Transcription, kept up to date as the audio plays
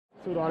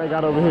See what they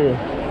got over here.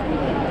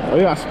 Oh,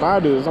 they got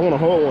spiders. I want to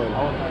hold one.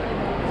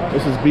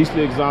 This is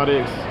Beastly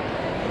Exotics. Take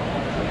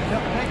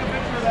a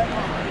picture of that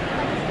one.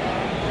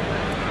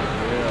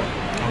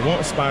 Yeah. I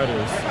want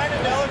spiders. They're kind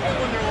of delicate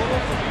when they're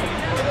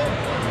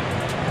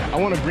little. I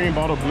want a green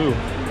bottle blue.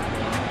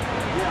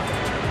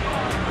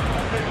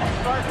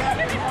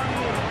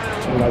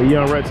 Like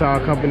Young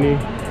Reptile Company.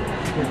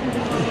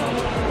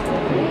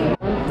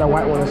 That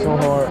white one is so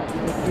hard.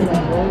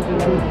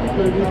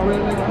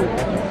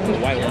 The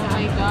white one. Oh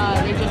my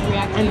god, they just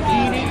reacted.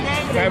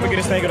 If I ever get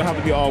a snake, it'll have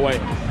to be all white.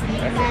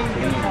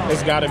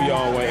 It's gotta be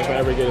all white if I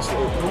ever get a snake.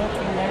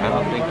 I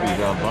don't think he's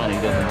albino.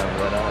 He doesn't have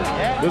red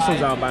eyes. This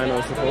one's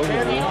albino,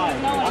 supposedly.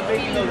 I'm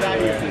thinking those out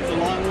here. It's a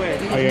long way.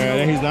 Oh yeah,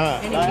 then he's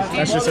not.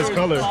 That's just his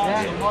color.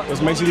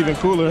 Which makes it even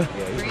cooler.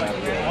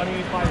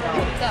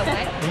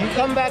 You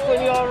come back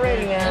when you're all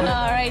ready, man.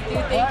 Alright,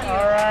 dude, thank you.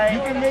 Alright. You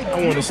can make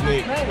I want a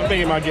snake. I'm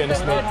thinking about getting a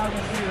snake.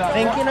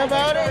 Thinking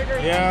about it?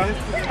 Yeah.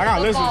 I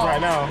got lizards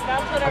right now.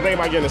 I'm thinking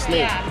about getting a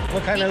snake.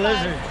 What kind of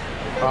lizard?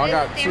 I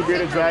got 2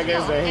 bearded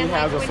dragons and he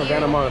has a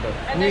Savannah monitor.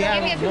 We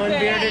have 1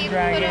 bearded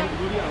dragon.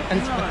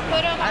 And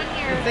Put them on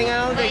your the thing I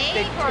don't think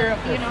they care if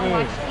they're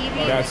watch food.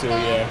 TV. Got to,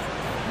 yeah.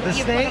 The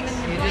snakes,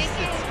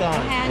 it's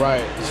gone.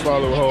 Right,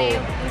 swallow whole.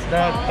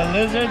 The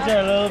lizards are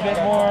a little bit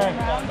more.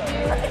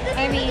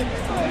 I mean,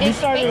 You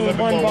started with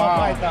 1 ball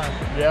python.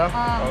 Yeah?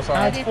 Oh,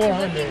 sorry. That's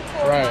 400.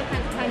 Right.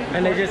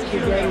 And they just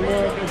keep getting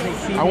more because they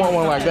see. I want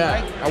one like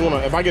that.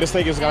 If I get a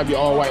snake, it's gotta be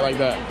all white like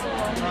that.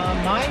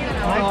 My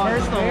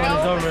personal one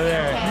is over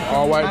there.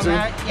 All white too?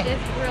 It's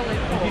really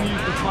cool. You can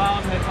use the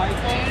cloud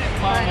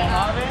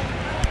Mojave.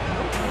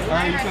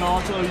 You can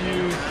also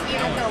use.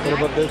 What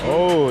about this?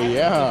 Oh,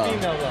 yeah.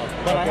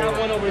 But I have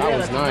one over there. That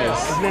was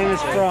nice. His name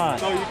is Fraud.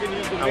 So you can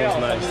use the That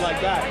was nice. like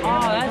that.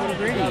 Oh, that's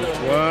pretty.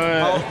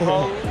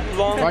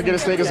 What? If I get a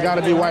snake, it's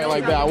gotta be white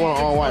like that. I want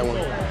an all white one.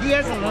 He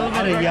has a little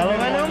bit of yellow in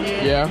him.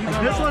 Yeah?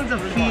 This one's a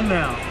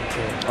female.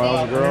 Oh, that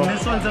was a girl? And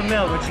this one's a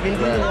male, but you can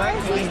do the white.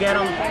 You can get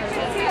them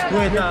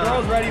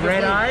with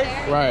red eyes.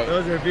 Right.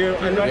 Those are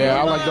beautiful.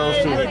 Yeah, I like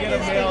those too.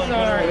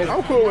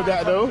 I'm cool with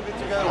that though.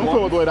 I'm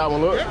cool with the way that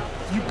one looks.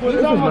 This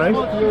is nice.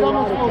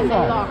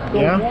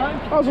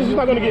 Yeah? Oh, so she's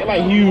not gonna get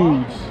like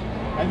huge.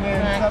 And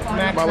then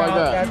About like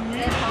that.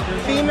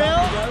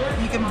 Female,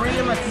 you can bring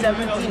them at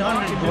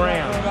 1,700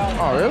 grams.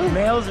 Oh, really?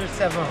 Males are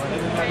 700.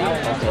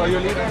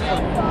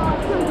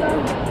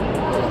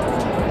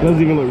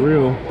 Doesn't even look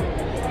real.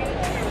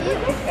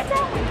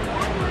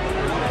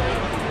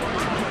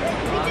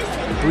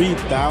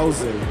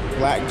 $3,000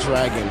 black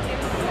dragon.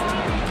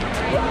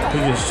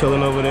 He's just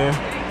chilling over there.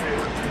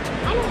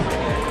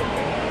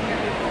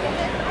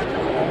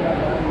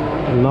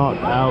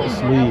 Knocked out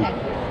sleep.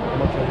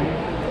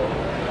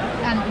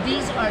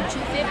 These are $250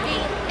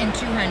 and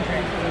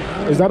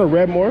 $200. Is that a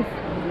red morph?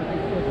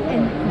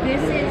 And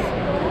this is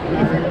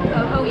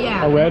oh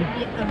yeah. A red? A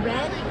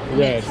red? Red.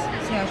 Yes.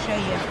 See, I'll show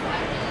you.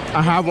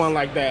 I have one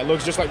like that. It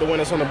looks just like the one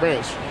that's on the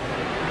branch.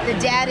 The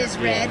dad is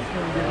red,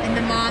 and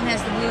the mom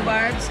has the blue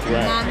barbs, and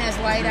the mom has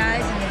light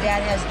eyes, and the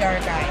dad has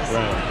dark eyes.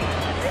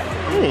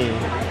 Right.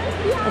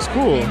 That's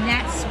cool. And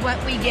that's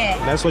what we get.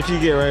 That's what you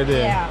get right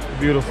there. Yeah.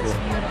 Beautiful. It's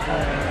beautiful.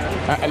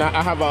 And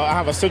I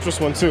have a citrus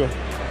one too.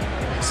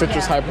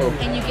 Citrus hypo.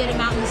 And you get them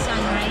out in the sun,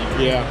 right?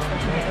 Yeah.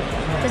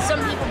 Because some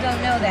people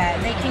don't know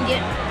that. They can get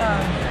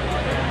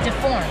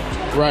deformed.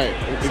 Right.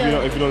 If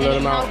you don't let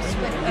them out. It helps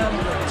with,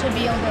 to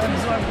be able to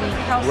absorb the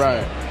calcium.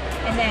 Right.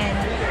 And then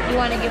you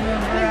want to give them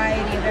a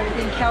variety of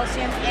everything,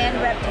 calcium and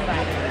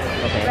Reptivite.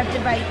 Okay.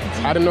 Reptivite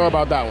D3. I didn't know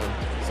about that one.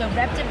 So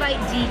Reptivite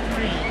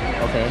D3.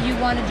 Okay. You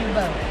want to do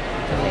both.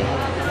 Okay.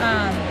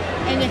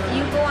 And if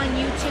you go on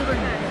YouTube or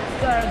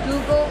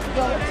Google,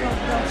 they'll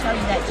tell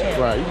you that too.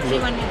 Right. So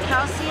you want to do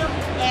calcium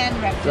and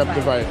Reptivite.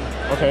 Reptivite.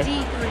 Okay.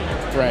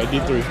 D3. Right.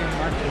 D3.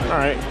 All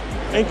right.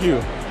 Thank you.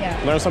 Yeah.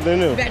 Learn something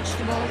new.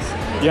 Vegetables.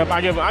 Yep. I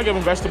give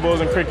them vegetables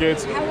and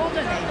crickets. How old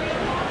are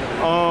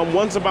they?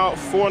 One's about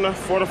 4 to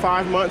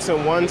 5 months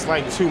and one's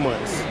like 2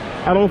 months.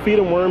 I don't feed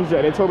them worms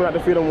yet. They told me not to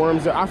feed them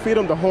worms yet. I feed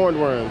them the horned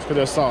worms because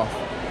they're soft.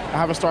 I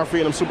haven't started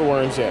feeding them super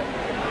worms yet.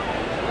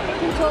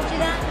 Who told you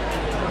that?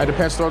 At the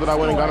pet store that I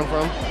went and got them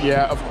from?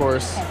 Yeah, of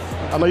course.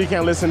 I know you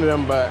can't listen to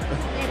them, but...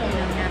 They don't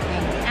know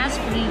nothing. Ask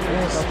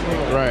beavers.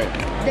 Right.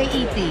 They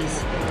eat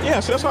these.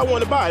 Yeah, so that's what I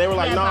wanted to buy. They were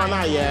like, nah,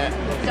 not yet.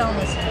 Don't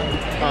listen.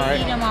 They All right.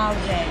 eat them all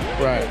day.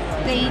 Right.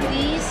 They eat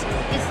these.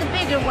 It's the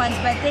bigger ones,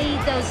 but they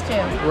eat those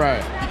too.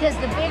 Right. Because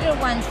the bigger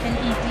ones can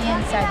eat the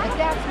inside, but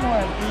that's more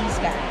of these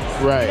guys.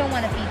 Right. You don't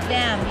want to feed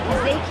them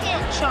because they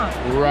can't chomp.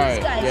 Right.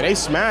 These guys, Yeah, they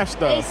smash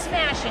stuff. They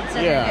smash it, so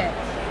Yeah.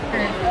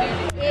 they're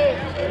good.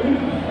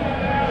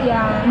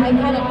 Yeah, I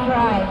kind of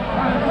cried.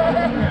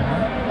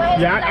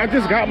 Yeah, I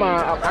just got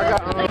my...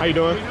 how you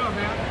doing?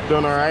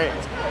 Doing all right?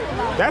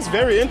 That's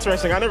very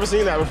interesting. I've never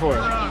seen that before.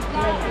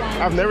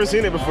 I've never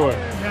seen it before.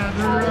 Yeah,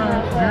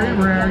 they're very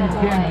rare. You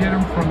can't get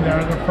them from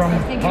there. They're from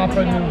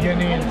Papua New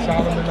Guinea and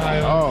Solomon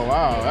Islands. Oh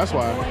wow, that's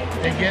why.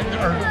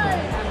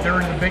 They're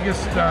the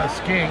biggest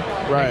skink.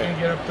 Right. They can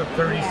get up to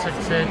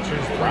 36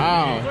 inches.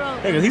 Wow.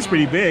 Hey, he's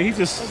pretty big.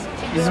 He's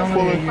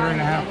only a year and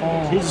a half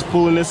old. He's just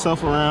pulling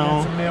himself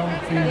around. It's a male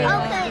and female.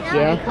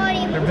 Yeah.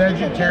 They're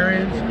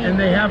vegetarians and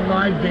they have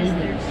live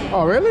babies.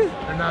 Oh really?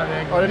 They're not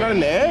egg. Oh, they're not in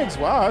the eggs?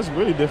 Wow, that's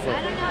really different.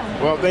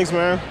 Well, thanks,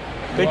 man.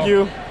 Thank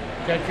you.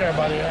 Take care,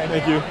 buddy.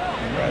 Thank you.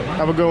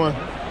 Have a good one.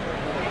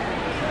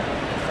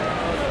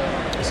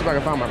 Let's see if I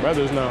can find my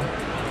brothers now.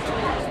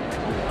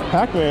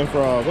 Pac-Man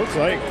frog, looks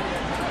like.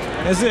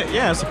 Is it?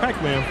 Yeah, it's a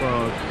Pac-Man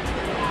frog.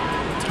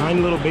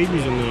 Tiny little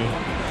babies in there.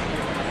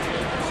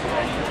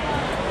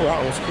 Oh,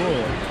 that was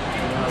cool.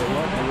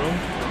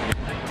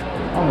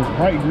 That was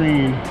bright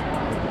green.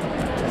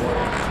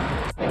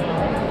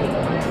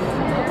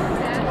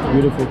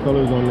 Beautiful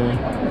colors on there.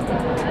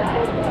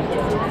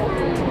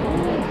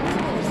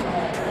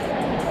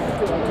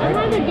 I'd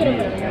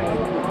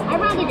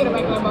rather get a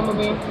regular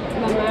bumblebee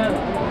than that.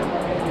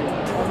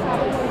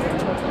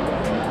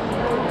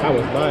 That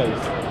was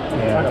nice.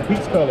 Yeah. Like a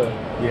peach color.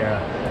 Yeah.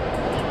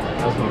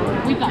 That's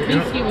nice. We thought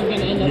Beastie was going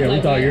to end up Yeah, like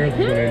we thought that. yours was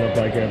going to end up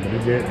like that, but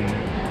it didn't.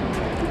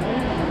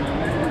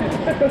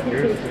 Let's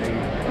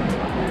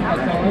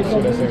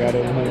see this thing got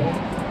over here.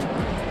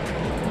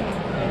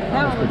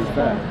 That was Pretty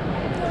fat.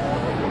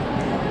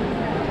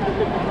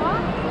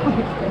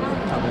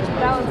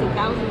 That was $1,000.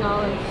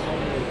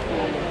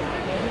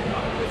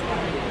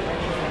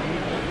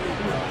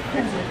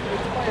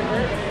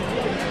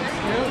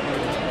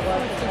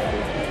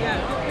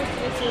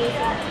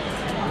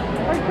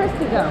 Where'd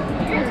Christy go?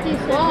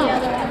 Christy's the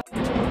other one.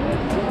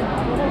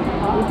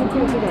 We can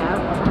take it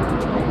out.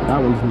 That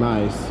one's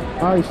nice.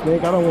 All right,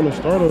 Snake, I don't want to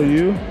startle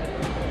you.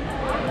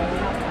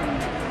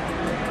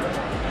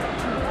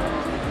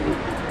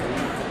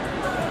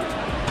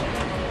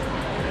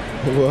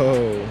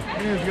 Whoa.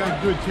 Yeah, it's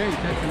got good taste.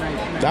 That's a nice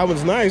snack. That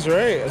one's nice,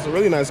 right? It's a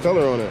really nice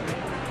color on it.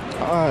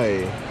 Hi.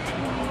 You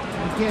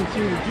can't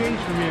see the J's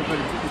from here, but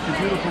it's a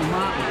beautiful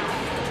mountain.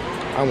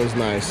 That one's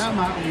nice. That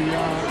mountain,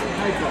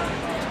 hypo.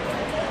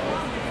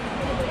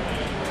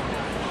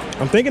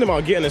 I'm thinking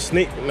about getting a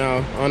snake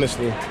now,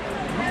 honestly.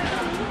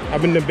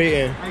 I've been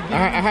debating.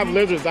 I have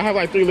lizards. I have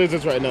like 3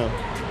 lizards right now.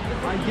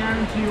 I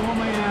guarantee all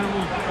my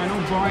animals, I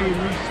don't buy and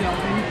resell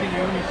anything. I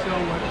only sell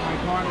what my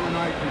partner and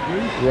I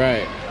produce.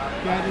 Right.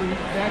 That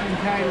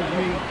entitles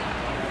me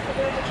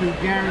to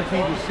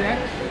guarantee the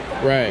sex,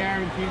 Right.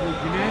 guarantee the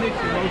genetics,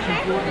 and most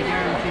important,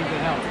 guarantee the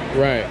health.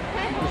 Right.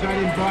 Because I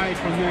didn't buy it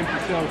from them to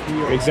sell to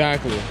you.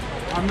 Exactly.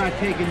 I'm not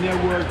taking their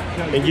word to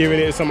tell you. And giving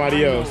it to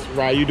somebody else.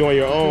 Right. You doing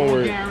your own All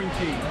work.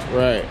 guaranteed.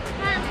 Right.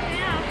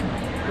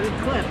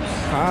 Eclipse.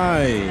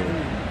 Hi.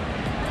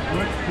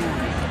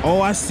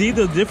 Oh, I see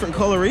the different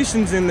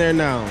colorations in there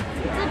now.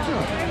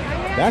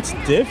 That's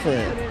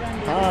different.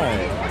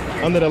 Hi.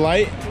 Under the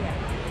light.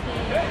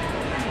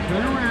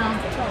 Turn around.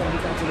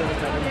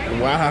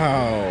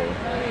 Wow.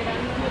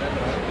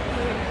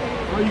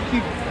 Oh, you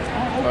keep.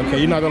 Okay,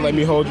 you're not gonna let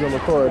me hold you and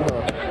record,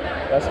 huh?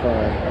 That's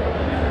fine.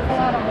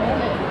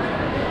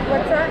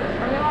 What's that?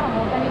 Are you on a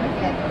hold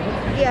anything?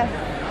 Yes.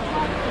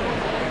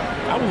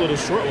 That was a little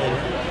short one.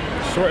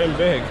 Short and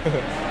big.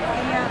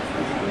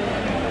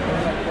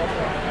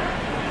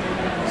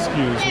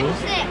 Excuse me.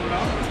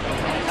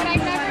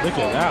 Look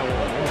at that one.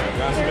 Oh my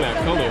gosh, look at that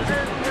color.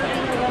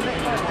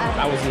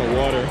 That was in the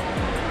water.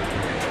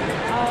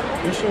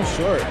 You're so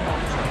short.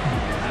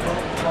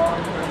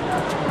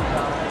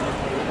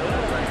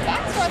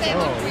 That's why they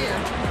look weird. I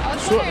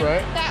was Short, wondering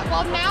right? that.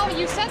 Well, now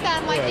you said that,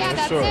 I'm like, Yeah, yeah, they're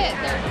that's short. it.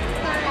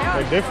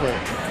 They're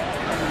different.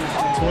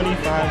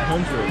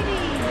 2,500.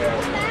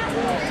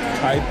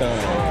 Python.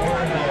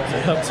 It's a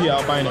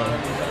Reptile albino.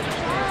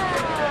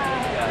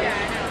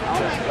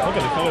 Look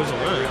at the colors of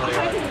that.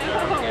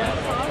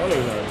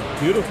 Colors are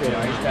beautiful. I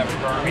used to have a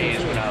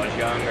Burmese when I was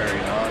younger,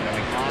 you know, and then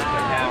we started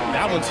having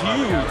That one's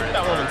huge.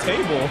 That one on the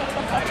table.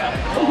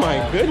 Oh my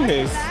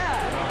goodness.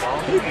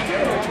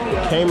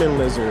 Cayman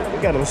lizard. We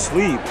got him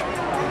asleep.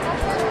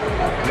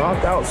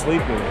 Knocked out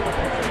sleeping.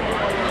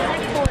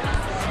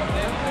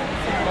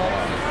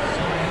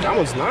 That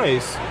one's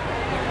nice.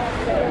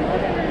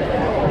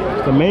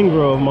 It's the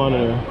mangrove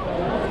monitor.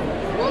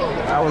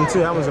 That one too.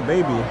 That one's a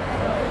baby.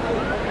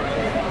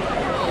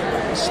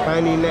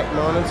 Spiny neck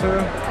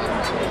monitor.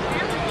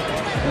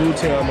 Blue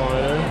tail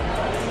monitor.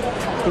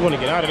 We want to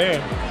get out of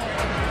there.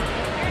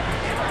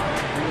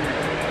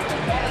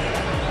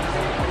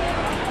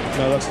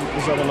 Now let's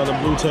have another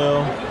blue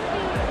tail.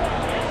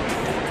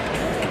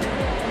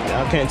 I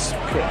can't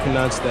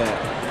pronounce that.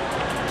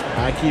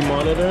 High key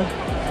monitor.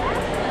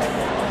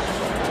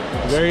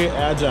 Very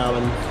agile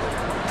and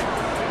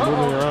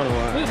moving around a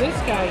lot. Look at this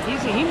guy.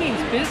 He means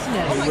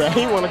business. Right,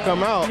 he want to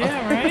come out.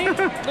 Yeah, right? Look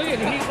at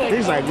him.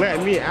 He's like, let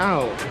me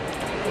out.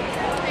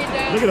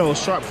 Look at those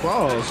sharp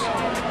claws.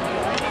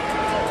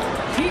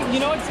 You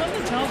know what?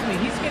 Something tells me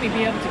he's going to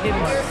be able to get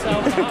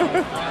himself out.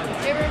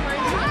 It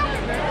reminds me of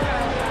that.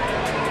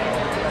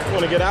 You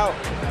want to get out?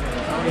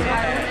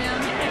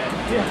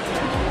 She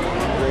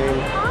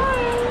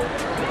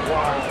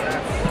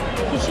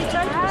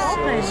tried to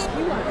open.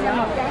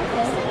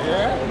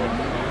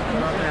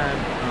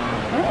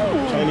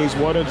 Chinese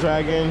water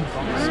dragon.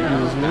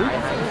 Excuse me.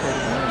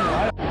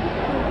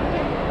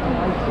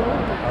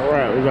 All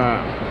right, we got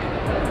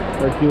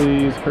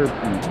Hercules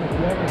herpes.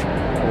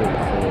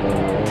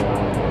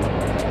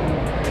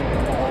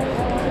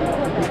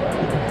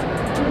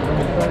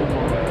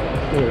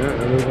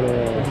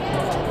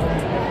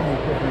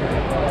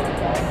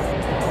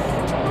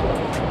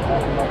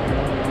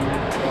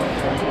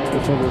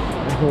 This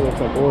one looks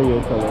like Oreo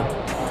color.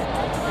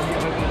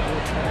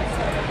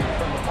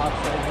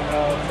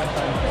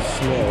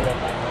 Smell.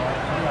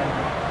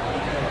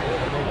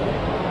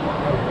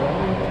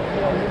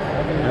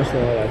 That's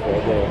what I like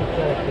right there.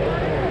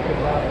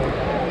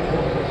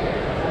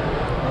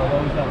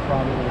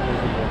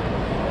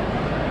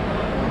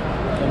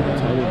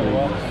 Tiny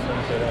babies.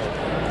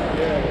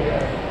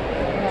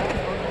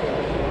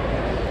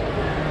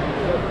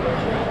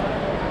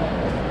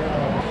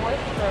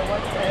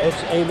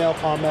 It's A-male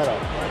palmetto.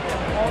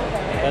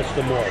 That's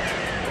the morph.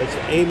 It's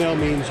A-male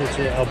means it's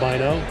an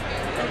albino,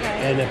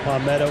 and the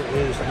palmetto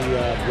is the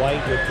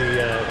white with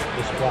the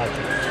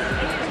splotches.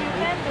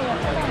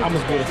 I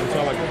must be able to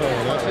tell like the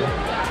color. That's it.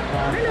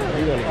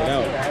 You want to get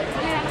out.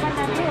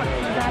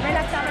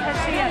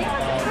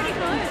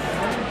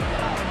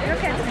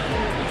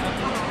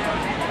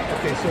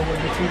 Okay, so when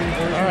you're feeding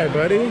birds, All right,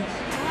 buddy.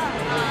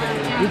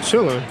 You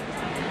chilling.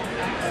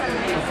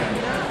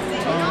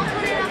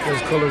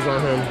 There's colors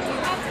on him.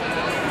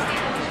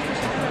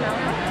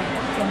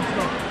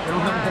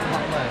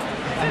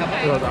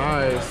 Those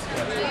eyes.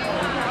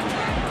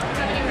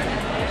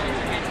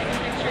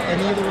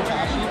 Any of the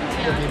Wakashi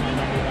will be my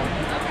number one.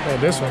 Oh,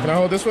 this one. Can I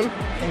hold this one?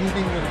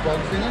 Anything with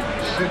bugs in it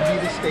should be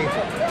the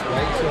staple,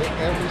 right? So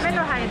every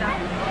single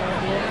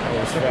Oh,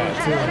 it's fat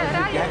too.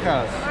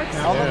 geckos.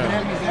 Now the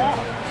bananas out.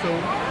 So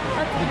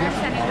the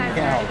difference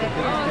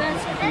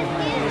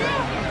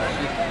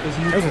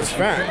This is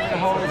fat.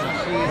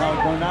 No,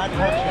 do not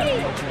touch it.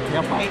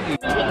 They'll bite you.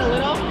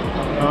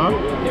 Huh?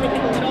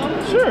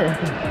 Sure.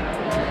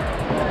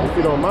 If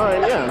you don't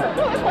mind,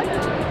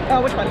 yeah.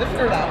 Which one? This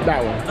or that?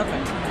 That one.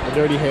 Okay. The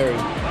Dirty Harry.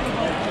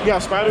 You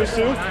got spiders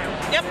too?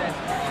 Yep.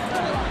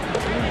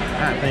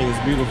 That thing is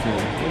beautiful.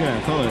 Look at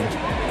that color.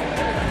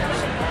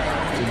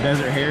 It's a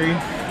Desert Harry.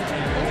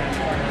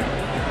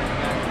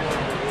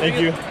 Thank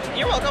you.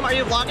 You're welcome. Are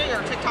you vlogging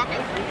or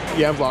TikToking?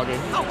 Yeah, I'm vlogging.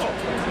 Oh, cool.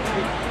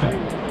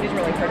 He's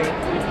really pretty.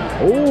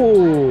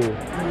 Oh,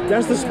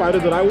 that's the spider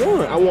that I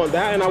want. I want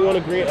that, and I want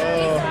a green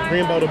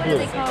bottle blue.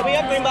 We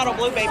have green bottle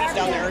blue babies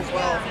down there as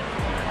well.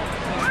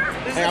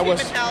 This Hey,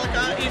 is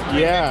Metallica. He's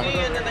 350, yeah.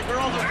 and then the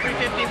girls are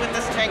 350 with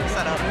this tank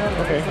setup.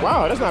 Okay.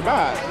 Wow, that's not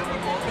bad.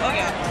 Oh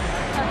yeah.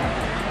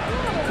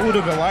 Ooh,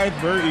 the Goliath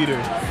bird eater.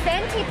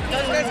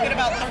 Those guys get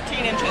about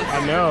 13 inches.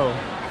 I know.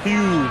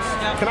 Huge.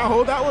 Yep. Can I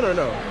hold that one or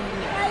no?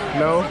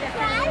 No?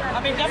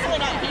 I mean, definitely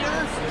not here.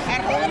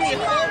 At home you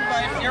could,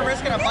 but you're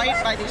risking a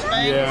bite by these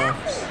fangs. Yeah.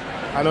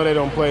 I know they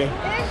don't play.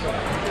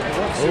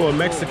 Oh, a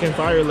Mexican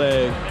fire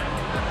leg.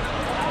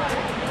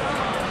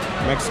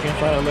 Mexican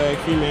fire leg,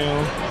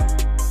 female.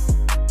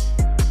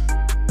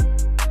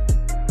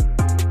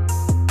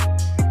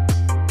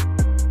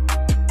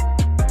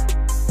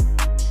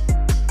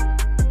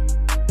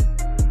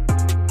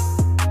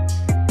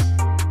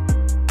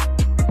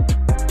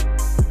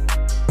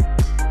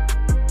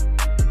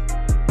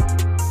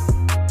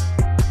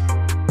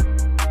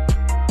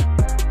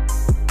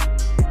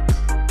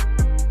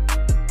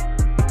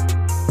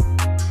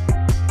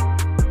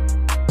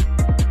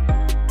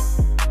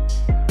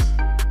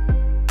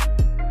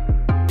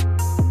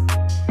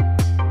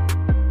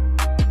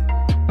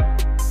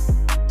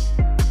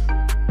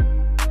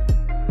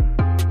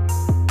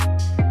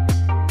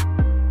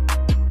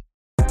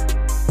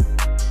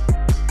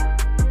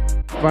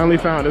 Finally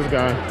found this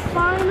guy.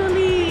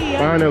 Finally.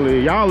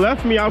 Finally. Y'all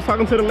left me. I was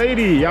talking to the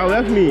lady. Y'all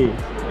left me.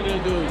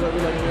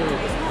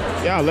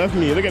 Y'all left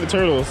me. Look at the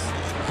turtles.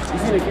 You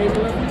see the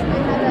cable?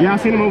 Yeah, I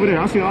seen them over there.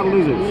 I seen all the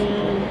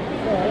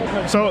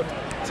lizards. So,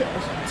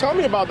 tell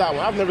me about that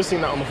one. I've never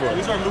seen that one before.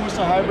 These are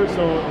Lewisi hybrids,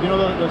 so you know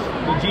the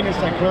genus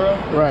Cyclura?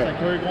 Right.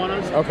 Cyclura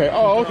iguanas. Okay.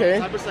 Oh, okay.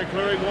 Hybrid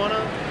Cyclura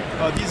iguana.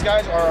 These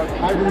guys are a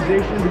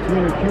hybridization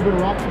between a Cuban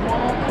rock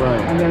iguana.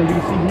 Right. And then you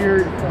can see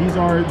here, these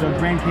are the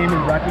Grand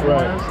Cayman black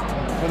iguanas. Right.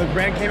 So the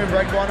Grand Cayman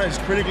black iguana is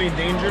critically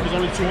endangered. There's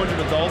only 200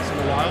 adults in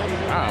the wild.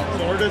 Wow.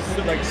 So in order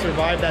to like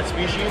survive that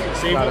species and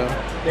save them,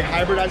 they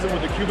hybridize them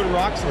with the Cuban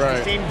rocks.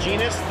 It's the same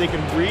genus, they can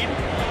breed,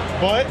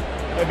 but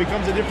it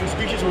becomes a different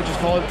species, which is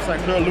called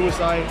Cyclura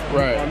lewisi.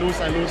 Right.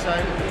 Lewisi,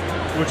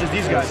 which is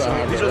these guys. So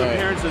these are the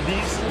parents of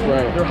these.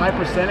 Right. They're high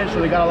percentage, so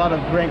they got a lot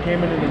of Grand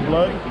Cayman in their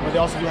blood, but they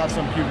also do have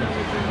some Cuban.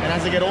 And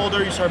as they get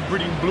older, you start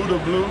breeding blue to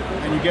blue,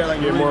 and you get like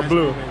really more nice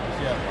blue. babies.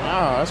 Yeah.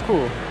 Wow, that's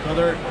cool. So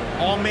they're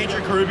all major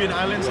Caribbean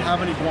islands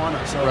have an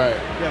iguana. So you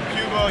have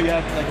Cuba, you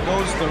have like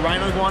those. The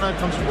rhino iguana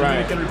comes from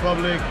Dominican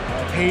Republic,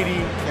 Haiti,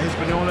 the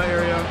Hispaniola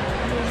area.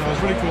 So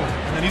it's really cool.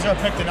 And then these are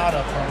pectinata,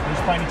 these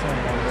spiny tail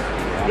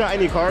iguanas. You got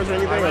any cards or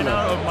anything? Right or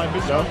no? now, my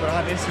business card, but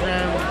I have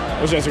Instagram.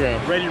 What's your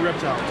Instagram? Ready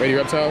Reptiles. Ready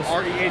Reptiles?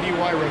 READY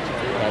Reptiles.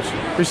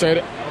 Gotcha. Appreciate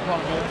it. No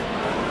problem, man.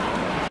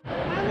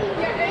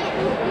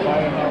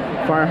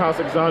 Firehouse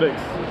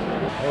Exotics.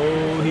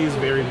 Oh, he's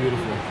very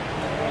beautiful.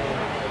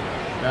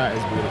 That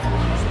is beautiful.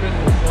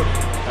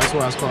 That's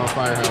why it's called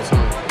Firehouse,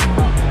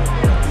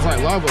 huh? It's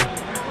like lava.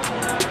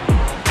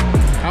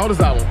 How old is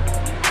that one?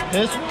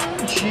 This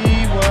one, she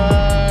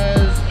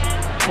was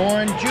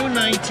born June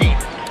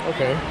 19th.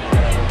 Okay.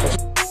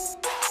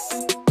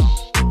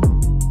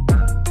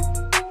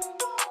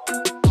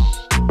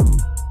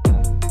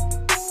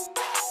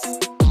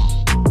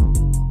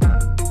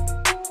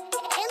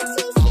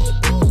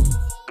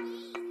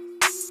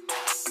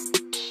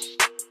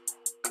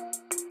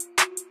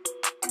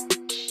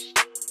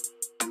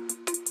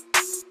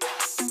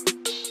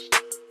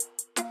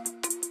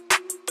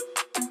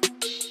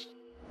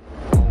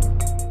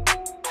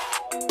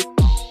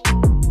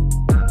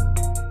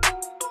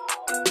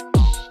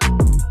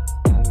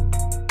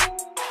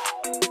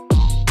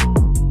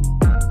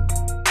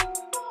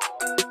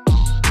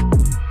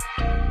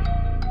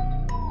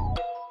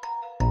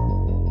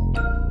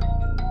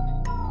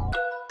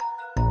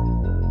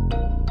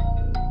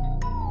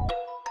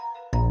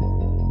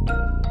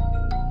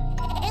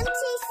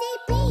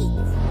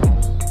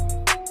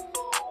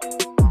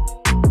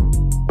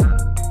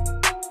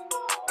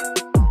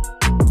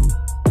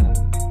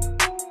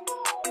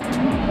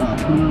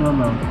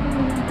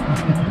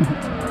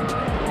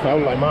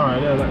 I'm like,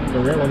 mine, yeah, like the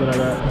red one that I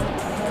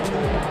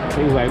got.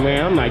 He was like,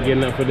 man, I'm not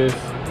getting up for this.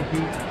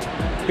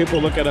 People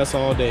look at us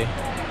all day.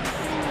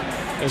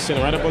 They're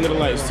sitting right up under the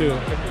lights too.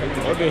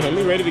 Okay, him,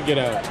 we ready to get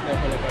out.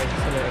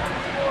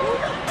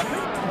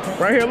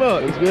 Right here,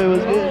 look. What's good,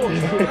 what's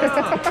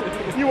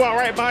good? You walk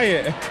right by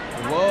it.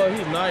 Whoa,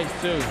 he's nice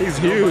too. He's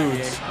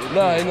huge.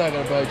 Nah, he's not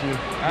gonna bite you.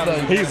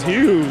 He's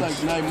huge.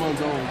 He's like 9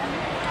 months old.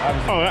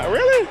 Oh,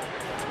 really?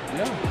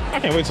 Yeah. I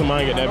can't wait till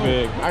mine get that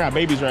big. I got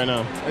babies right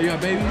now. Oh, you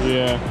got babies?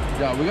 Yeah.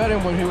 Yeah, we got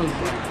him when he was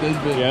this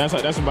big. Yeah,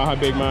 that's about how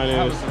big mine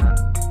is.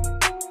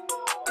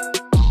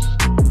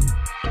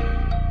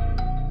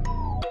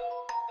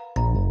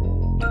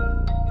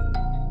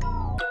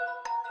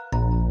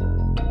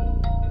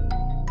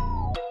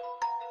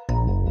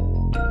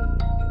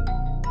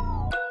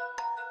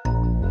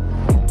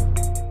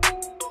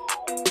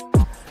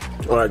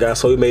 Alright guys,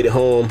 so we made it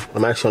home.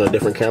 I'm actually on a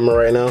different camera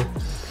right now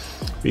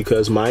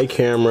because my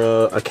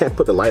camera, I can't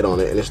put the light on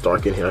it and it's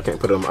dark in here. I can't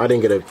put it on. I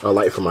didn't get a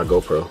light for my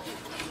GoPro.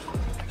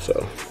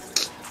 So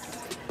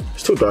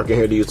it's too dark in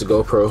here to use the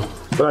GoPro.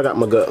 But I got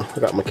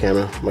my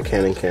camera, my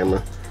Canon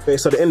camera. Okay,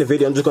 so at the end of the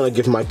video, I'm just gonna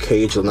give my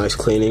cage a nice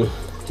cleaning.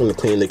 I'm gonna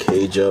clean the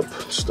cage up,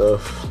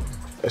 stuff.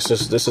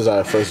 This is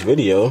our first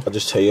video. I'll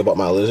just tell you about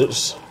my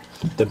lizards.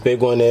 The big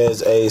one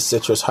is a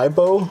citrus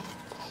hypo.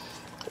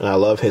 And I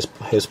love his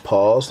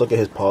paws. Look at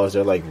his paws,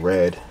 they're like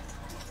red.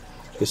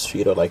 His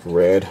feet are like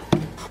red.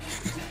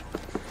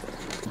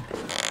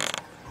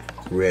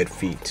 Red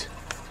feet.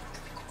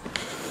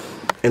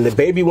 And the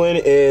baby one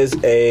is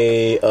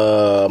a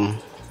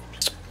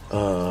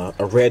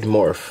red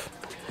morph.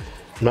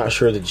 I'm not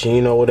sure the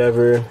gene or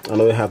whatever. I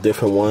know they have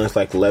different ones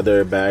like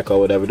leather back or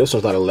whatever. This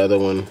one's not a leather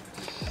one.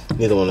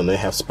 Neither one of them, they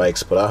have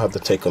spikes, but I'll have to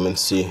take them and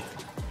see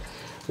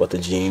what the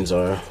genes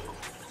are.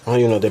 I don't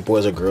even know if they're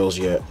boys or girls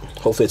yet.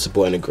 Hopefully it's a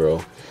boy and a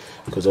girl,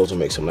 because those will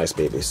make some nice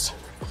babies.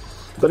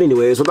 But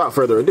anyways, without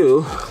further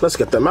ado, let's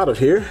get them out of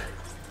here.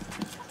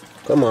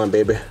 Come on,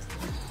 baby.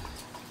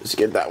 Let's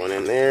get that one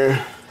in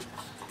there.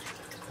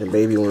 The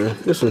baby one.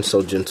 This one's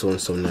so gentle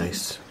and so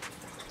nice.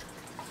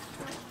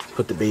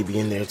 Put the baby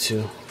in there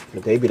too.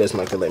 The baby doesn't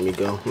like to let me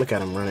go. Look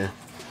at him running.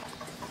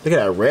 Look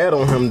at that red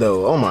on him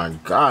though. Oh my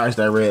gosh,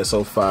 that red is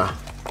so fire.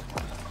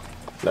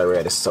 That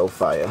red is so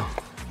fire.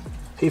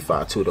 He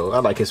fire too though. I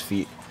like his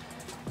feet.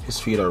 His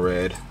feet are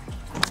red.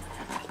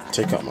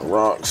 Take out my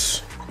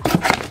rocks.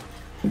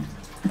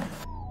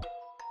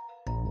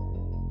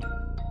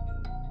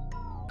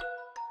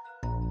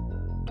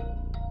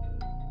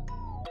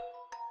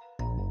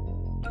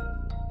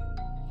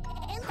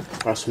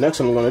 Alright, so next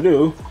thing I'm gonna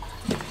do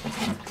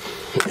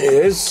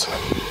is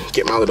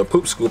get my little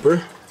poop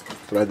scooper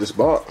that I just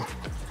bought.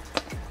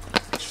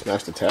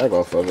 Snatch the tag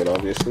off of it,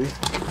 obviously.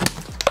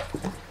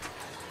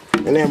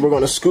 And then we're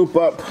gonna scoop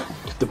up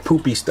the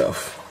poopy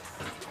stuff.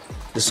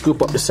 Just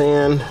scoop up the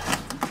sand.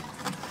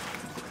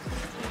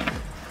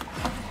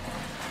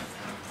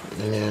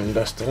 And then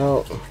dust it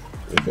out,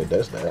 if it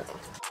does that.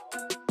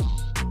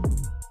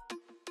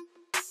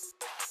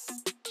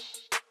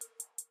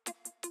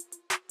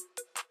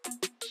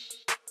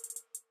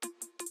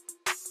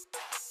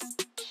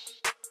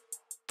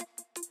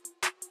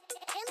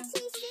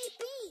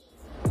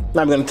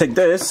 Now I'm gonna take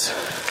this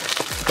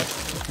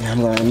and I'm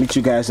gonna meet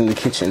you guys in the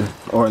kitchen,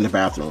 or in the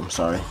bathroom,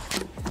 sorry.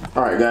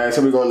 All right guys,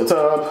 here we go in the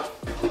tub.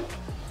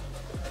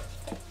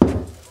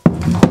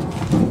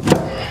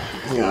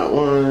 We got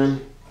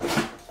 1,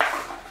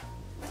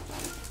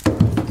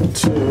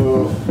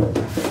 2,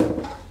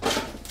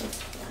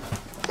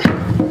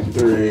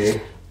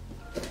 3.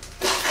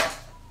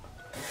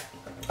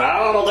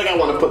 I don't think I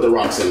want to put the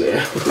rocks in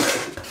there.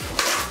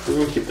 We're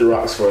gonna keep the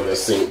rocks for the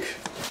sink.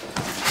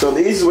 So the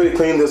easiest way to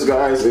clean this,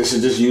 guys, is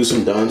to just use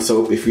some Dawn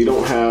soap. If you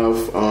don't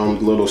have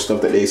little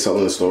stuff that they sell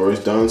in the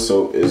stores, Dawn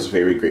soap is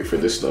very great for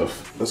this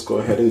stuff. Let's go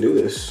ahead and do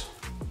this.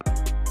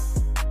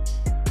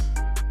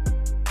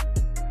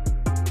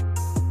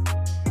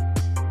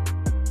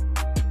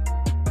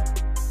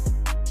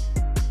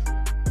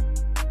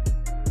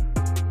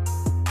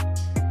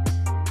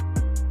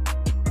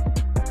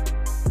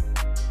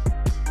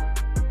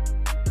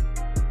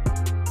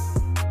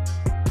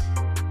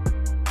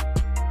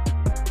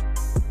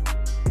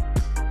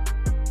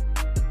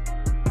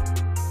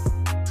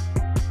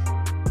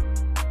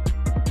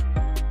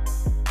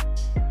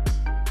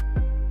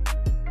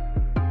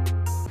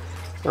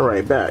 All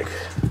right, back.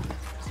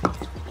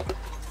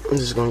 I'm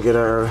just gonna get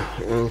our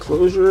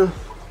enclosure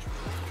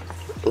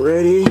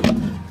ready.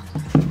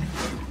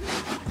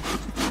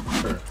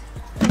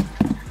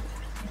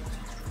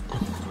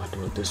 I'll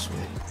do it this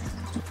way.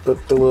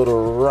 Put the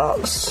little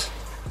rocks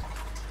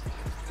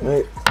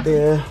right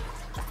there.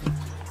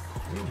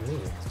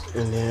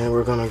 And then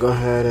we're gonna go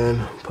ahead and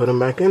put them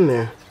back in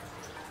there.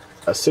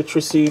 A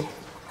citrusy.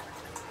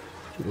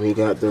 We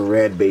got the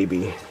red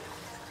baby.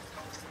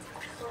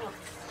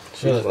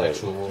 She's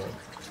like,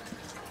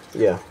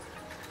 yeah.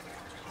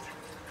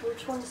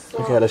 Which one's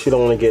Look at her. She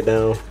don't want to get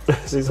down.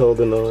 She's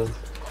holding on.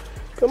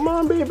 Come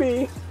on,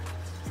 baby.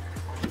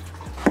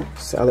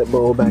 Salad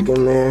bowl back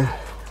in there.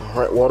 All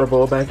right, water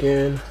bowl back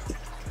in.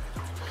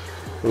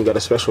 We got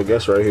a special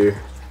guest right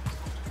here.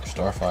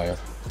 Starfire.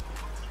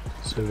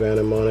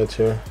 Savannah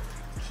Monitor.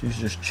 She's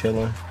just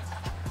chilling.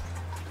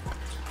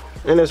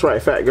 And that's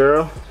right, fat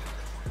girl.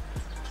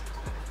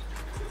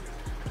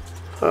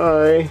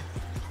 Hi.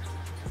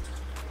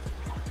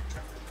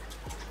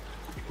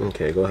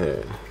 Okay, go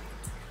ahead.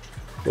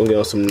 We'll get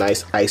on some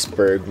nice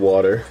iceberg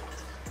water.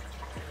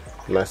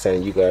 I'm not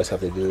saying you guys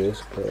have to do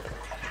this, but.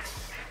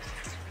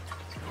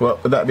 Well,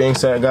 with that being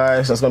said,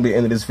 guys, that's gonna be the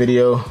end of this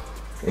video.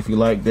 If you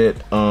liked it,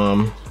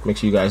 make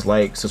sure you guys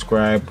like,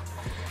 subscribe,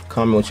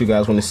 comment what you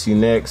guys want to see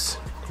next.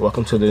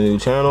 Welcome to the new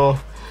channel,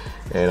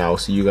 and I will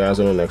see you guys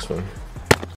on the next one.